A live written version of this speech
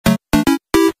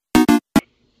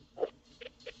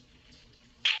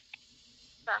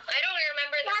I don't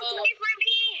remember the That's vote. wait for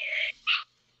me.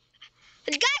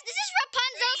 Guys, this is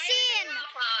Rapunzel scene.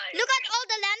 Look at all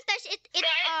the lanterns.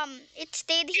 It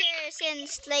stayed here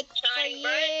since like for Shine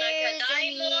bright like a years and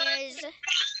diamond. years.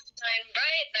 Shine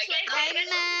bright like a diamond.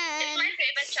 It's Diamond. my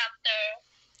favorite chapter.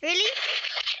 Really?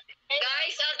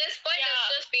 Guys, at this point, let's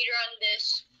just speedrun this.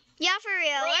 Yeah, for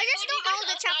real. Bro, Let's just do I all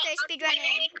the chapters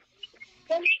speedrunning.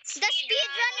 The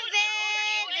speedrun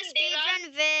vid. The speedrun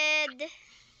vid.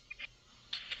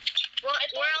 Well, I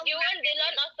told you and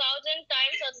Dylan 1,000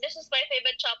 times that this is my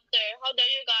favorite chapter. How dare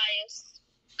you guys?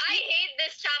 I hate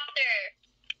this chapter.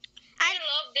 I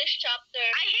love this chapter.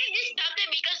 I hate this chapter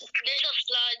because there's a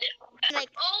flood.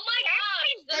 Like, Oh my gosh!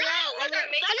 The water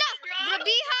makes Hello, it drown.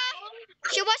 Rubiha.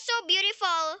 She was so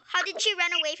beautiful. How did she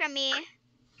run away from me?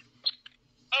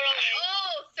 Oh,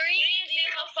 305.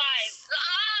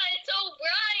 It's so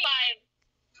bright.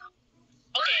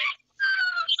 5. Okay.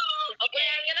 Okay,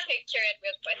 I'm gonna picture it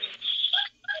real quick.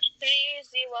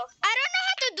 305. I don't know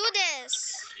how to do this.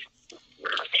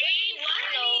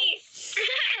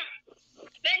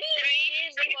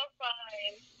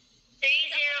 305.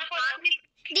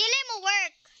 305. Dili mo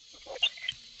work.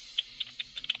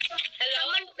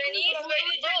 Hello, Denise, where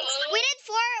did you go? We need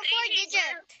four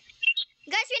digits.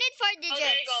 Guys, we need 4 Okay,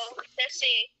 digits. go. Let's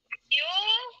see. You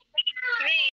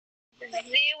 3 0.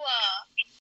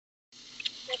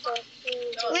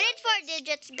 We need 4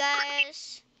 digits,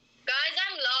 guys. Guys,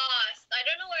 I'm lost. I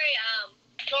don't know where I am.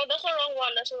 No, that's the wrong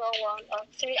one. That's the wrong one.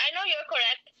 3. I know you're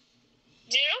correct.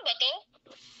 0 ba to?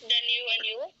 Then you and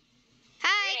you.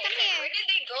 Hi, come here. Where did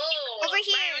they go? Over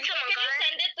here. Can you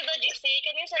send it to the GC?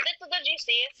 Can you send it to the GC?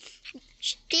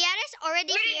 Tiara's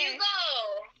already Where did here. you go?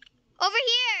 Over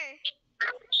here.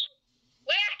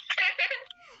 Where?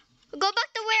 Go back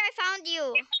to where I found you.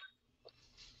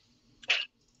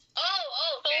 Oh,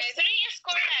 So okay. 3 is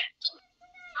correct.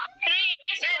 3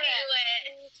 is Let me correct. do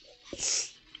it.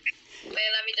 Wait,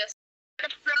 let me just. The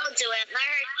pro do it. Let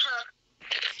her cook.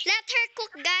 Let her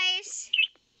cook, guys.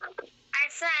 I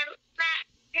said let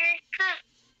her cook.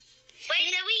 Wait,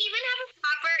 do we even have a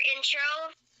proper intro?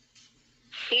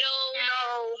 No. No.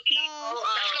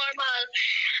 That's normal.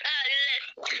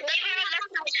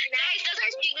 Guys, that's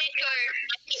our signature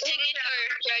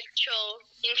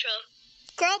intro.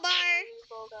 Crowbar.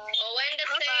 Oh, when the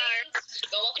saints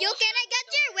go. You can I get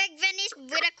your wig Venice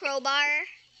with a crowbar?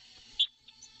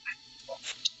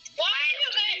 Why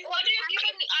do you keep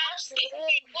on asking?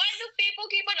 Why do people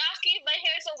keep on asking if my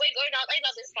hair is a wig or not? I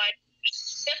love this part.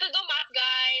 You have to do math,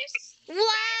 guys.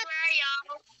 What? Where are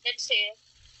y'all? Let's see.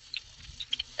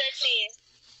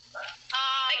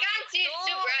 I can't see. It's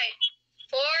too bright.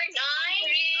 4, 9,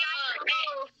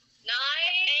 9, 8,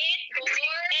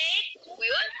 4.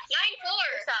 Wait, what? 9,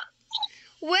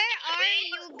 4. Where are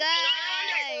you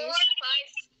guys?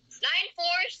 9, 4,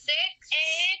 6,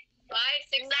 8, 5,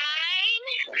 6, 9,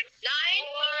 9, 4,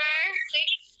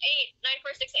 6, 8. 9,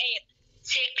 4, 6, 8.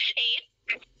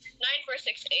 6, 8. 9, 4, 6,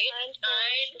 8.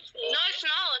 9. No, it's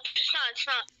not. It's not.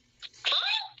 Huh?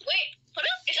 Wait. Hold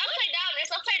up. It's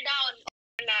upside down.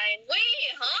 9.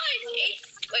 Wait, huh?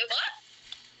 It's 8. Wait, what?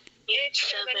 8,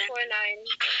 7, 4, 9.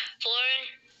 4.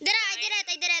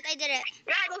 I did it.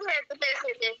 Yeah, this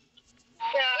is.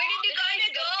 Where did you guys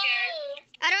go?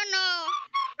 I don't know.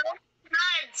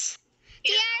 Nuts.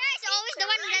 Tiara is always the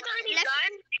one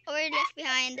left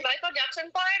behind. Michael Jackson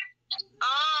part? Oh,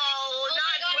 Oh my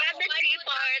not God, where the Michael tree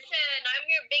part. Jackson. I'm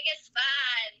your biggest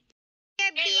fan.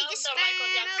 Your I love biggest the Michael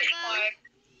fan Jackson of all. part.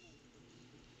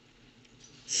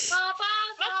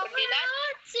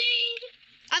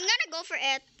 I'm gonna go for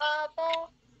it.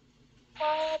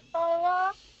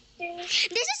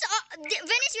 This is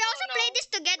Venice. We also play this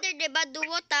together, diba?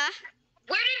 Duo ta.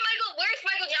 Where's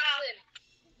Michael Jackson?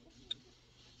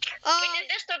 We Oh, did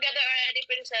this together already,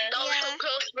 princess. That was so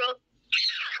close, bro.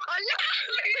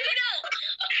 Karina!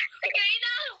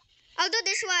 Karina! I'll do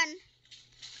this one.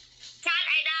 Cat,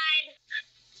 I died.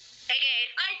 Okay.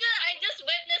 I just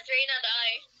witnessed Reina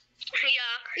die.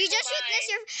 Yeah. You just witnessed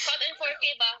your Cut in 4K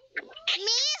ba?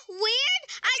 me weird.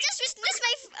 I just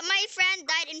witnessed my friend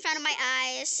died in front of my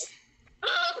eyes.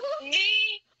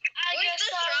 Me? I Where's just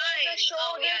the saw shrine? the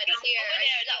shoulder Oh, yeah, it's here. over I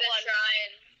there, see that the one.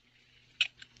 shrine.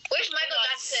 Where's Michael Hold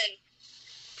on. Jackson?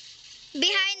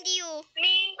 Behind you.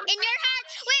 Me? In your heart.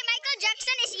 Wait, Michael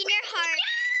Jackson is in your heart.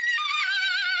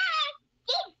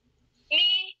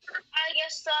 Me? I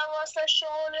guess I was the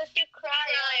shoulder to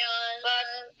cry on, but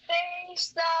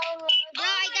face down. Bro,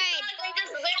 I died. God, I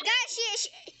just witnessed. Guys,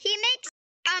 he makes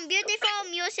beautiful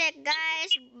music,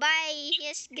 guys, by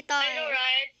his guitar. I know,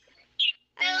 right?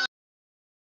 I don't know.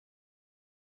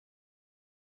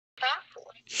 Huh?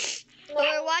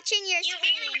 We're watching your You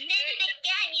really screen. did it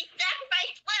again. You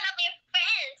sacrificed one of your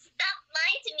friends. Stop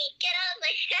lying to me. Get out of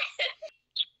my head.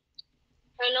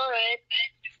 I know, right?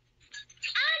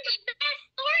 The best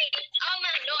story. Oh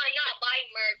man, no, I'm not buying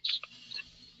merch.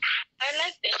 I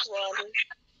like this one.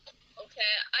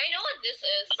 Okay, I know what this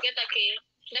is. Get the key.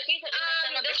 The key to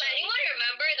Does anyone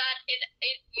remember that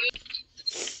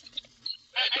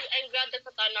I grabbed the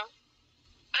katana.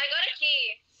 I got a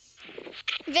key.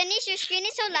 Venice, your screen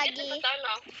is so Get the laggy.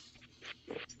 katana.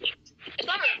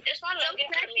 It's not laggy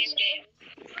for me, game.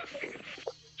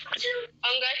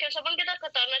 Guys, can someone get the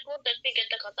katana? Let me get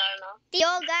the katana.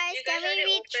 Yo, guys, You can guys we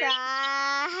already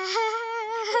retry?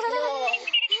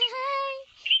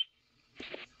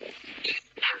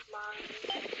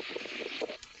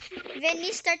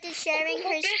 Venice started sharing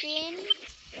her screen.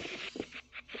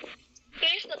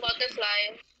 Here's the butterfly.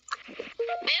 I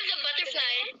have the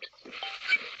butterfly.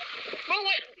 Bro,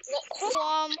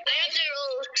 Swamp. I have the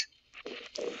rose.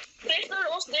 Where's the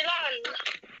rose, Dylan?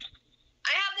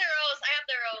 I have the rose. I have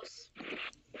the rose.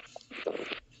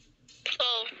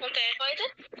 Oh, okay. Why is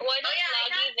it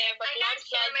laggy there, but I not can't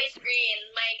share my laggy? screen.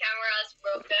 My camera is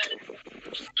broken.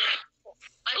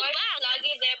 Why is it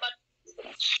laggy there, but...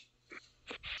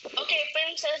 Okay,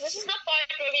 Princess, this is the part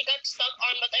where we got stuck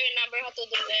on, but I remember how to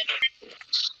do it.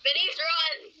 Benny's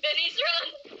run. Benny's run.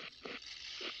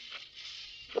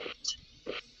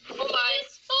 Oh my.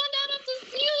 Spawned out of the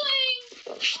ceiling.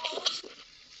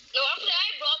 No, actually, I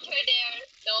brought her there.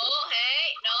 No, hey,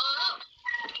 no.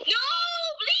 No,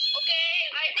 please. Okay,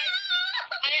 I turned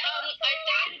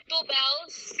 2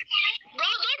 bells. Bro,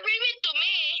 don't bring it to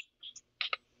me.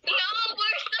 No,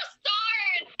 where's the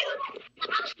start?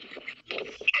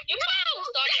 You found the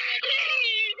start already.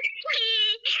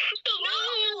 No.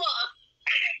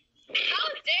 How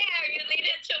dare you lead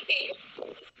it to me?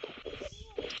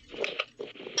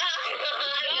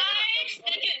 Guys,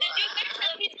 did you guys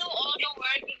help me do all the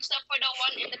work except for the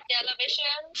one in the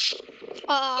television?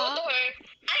 Go to her.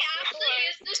 I actually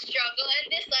used to struggle in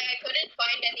this, like I couldn't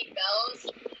find any bells.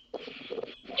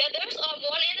 Yeah, there's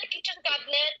one in the kitchen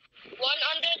cabinet, one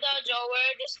under the drawer,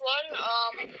 this one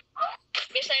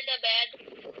beside the bed.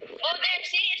 Oh, there,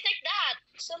 see, it's like that.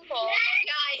 Simple.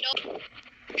 Yeah, I know.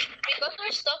 Because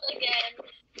we're stuck again.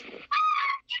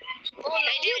 Oh,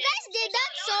 no. You guys did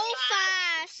that so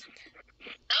fast.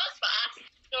 That was fast.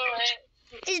 Alright.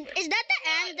 Is that the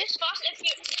end? It's fast if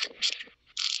you...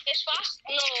 It's fast?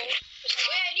 No. It's not.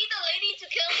 Wait, I need the lady to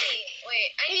kill me. Wait,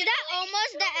 I Is need that the lady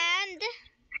almost to the kill me. end?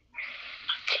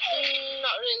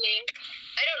 Not really.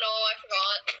 I don't know, I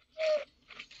forgot.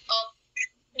 Oh.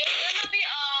 There's gonna be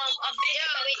a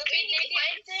big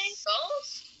Fighting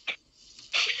bells?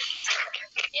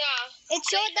 Yeah. It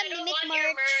showed the I don't mimic want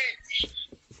your merch.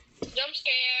 Jump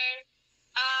scare.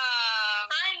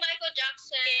 Hi, Michael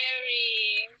Jackson.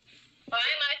 Scary. Hi,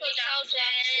 Michael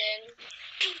Jackson.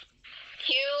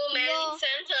 Human No.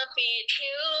 centipede.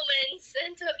 Human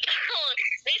centipede.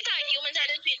 It's not a human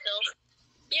centipede though.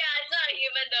 Yeah, it's not a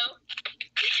human though.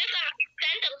 It's just a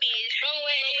centipede. Wrong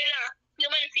way.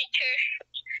 Human feature.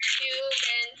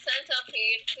 Human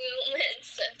centipede. Human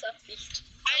centipede.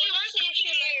 I want to see if she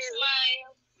likes my...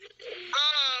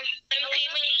 I'm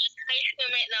craving ice cream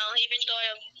right now, even though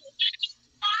I'm...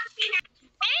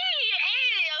 Hey,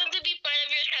 I want to be part of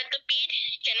your centipede.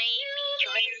 Can I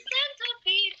join?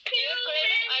 Centipede. You're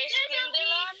craving ice cream,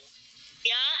 Dylan?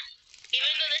 Yeah.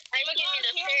 Even though this ice cream is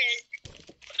upstairs.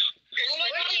 Oh my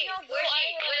Where's god, she? no, bro, Where's she?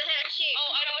 I- Where the heck is she?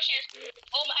 Oh, I know where she is.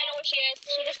 Oh, I know where she is.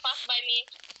 She just passed by me.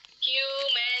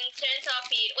 Human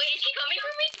centipede. Wait, is she coming for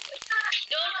me?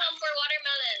 Don't come for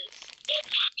watermelons.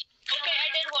 Okay, I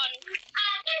did one. I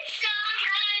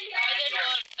did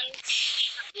one.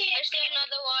 I see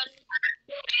another one.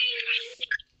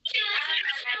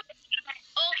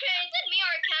 Okay, is it me or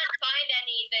I can't find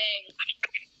anything?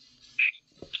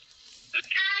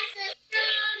 Okay, I did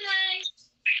two. I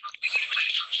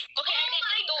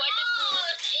did two.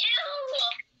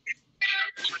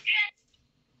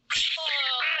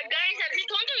 Guys, I just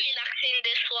want to relax in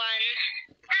this one.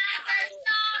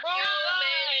 Bro,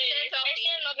 guys. I see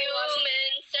another one.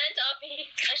 Human centipede.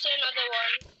 I see another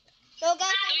one. So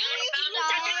guys, Do can you we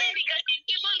understand restart? because you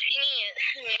keep on singing it?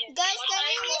 Guys, can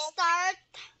we restart?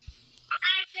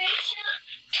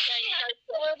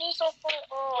 Where is so far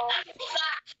off?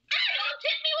 Don't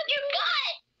hit me with your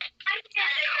butt!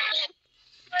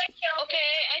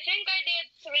 Okay, I think I did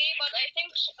 3, but I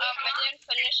think I didn't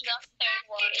finish the third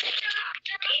one. She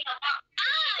got me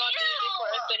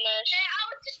before I finished. I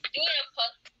was just doing a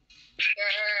putt.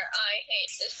 I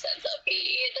hate this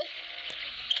centipede.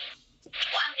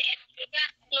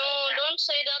 No, don't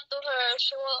say that to her.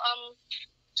 She will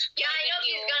Yeah, I know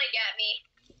she's gonna get me.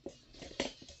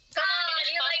 Come on,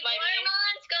 just you're passed like by me.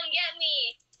 watermelons, come get me.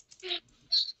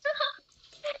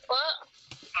 What?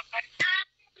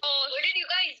 Oh, Where did you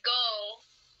guys go?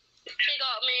 she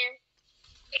got me.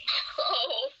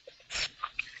 Oh.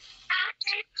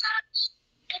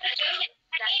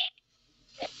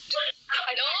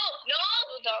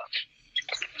 No.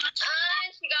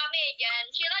 She got me again.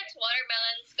 She likes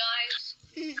watermelons, guys.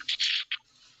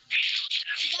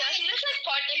 Yeah, she looks like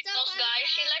particles, guys.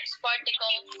 She likes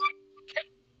particles.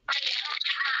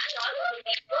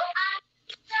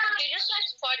 She just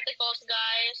likes particles,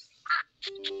 guys.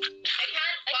 I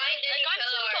can't find I any can't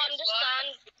seem to pillars. understand.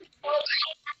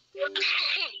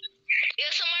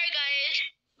 Yes, Samar, guys.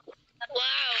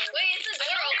 Wow. Wait, is the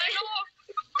door open?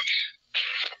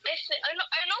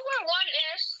 I know where one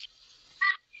is.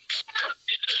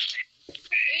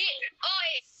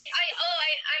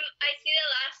 I see the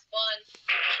last one.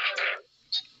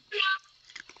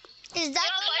 Is that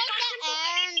Yeah, but I almost can't the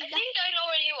I end? think I know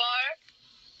where you are.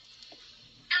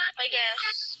 I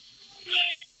guess.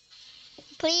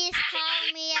 Please tell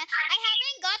me. I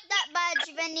haven't got that badge,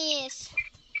 Venice.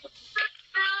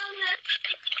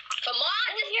 Come on,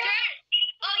 just turn.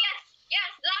 Oh,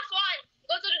 yes, last one.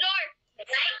 Go to the door.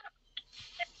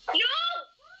 No,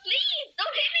 please,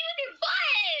 don't hit me with your butt.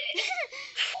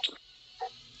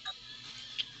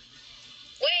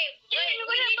 Wait,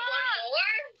 we need one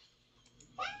more?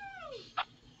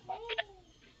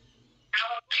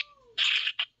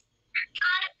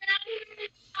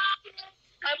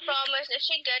 I promise if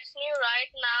she gets me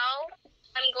right now,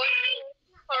 I'm going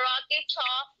to karate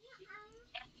chop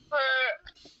her.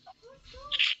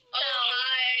 Oh,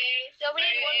 hi. Yeah, we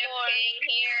need one more. AFKing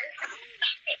here.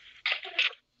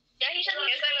 Yeah, he said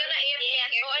Yes, I'm gonna AFK yes.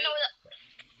 here Oh, I know.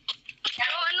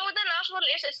 I know what the last one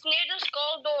is. It's near the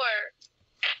skull door.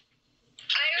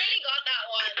 I already got that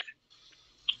one.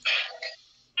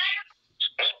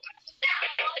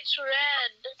 It's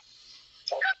red.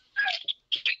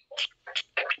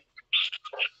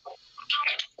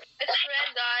 It's red,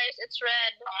 guys. It's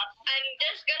red. I'm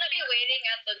just gonna be waiting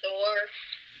at the door.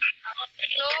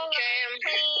 No,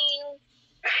 please.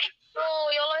 No,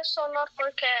 y'all are so not for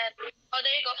cat. Oh,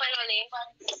 there you go, finally.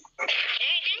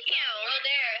 Hey, thank you. Oh,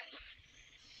 there.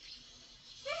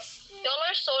 Y'all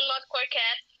are so not for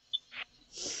cat.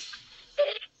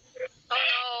 Oh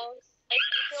no. I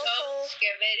feel So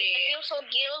skibidi. so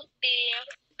guilty.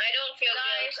 I don't feel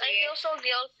Guys, I guilty. feel so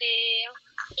guilty.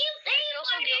 I feel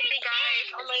so guilty, guys.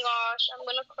 Oh my gosh, I'm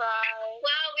gonna cry.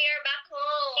 Wow, we are back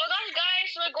home. Oh my gosh, guys,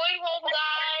 we're going home,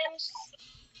 guys.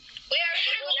 We are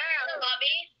gonna go to the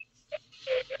lobby.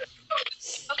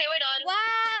 Okay, we're done.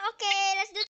 Wow, okay.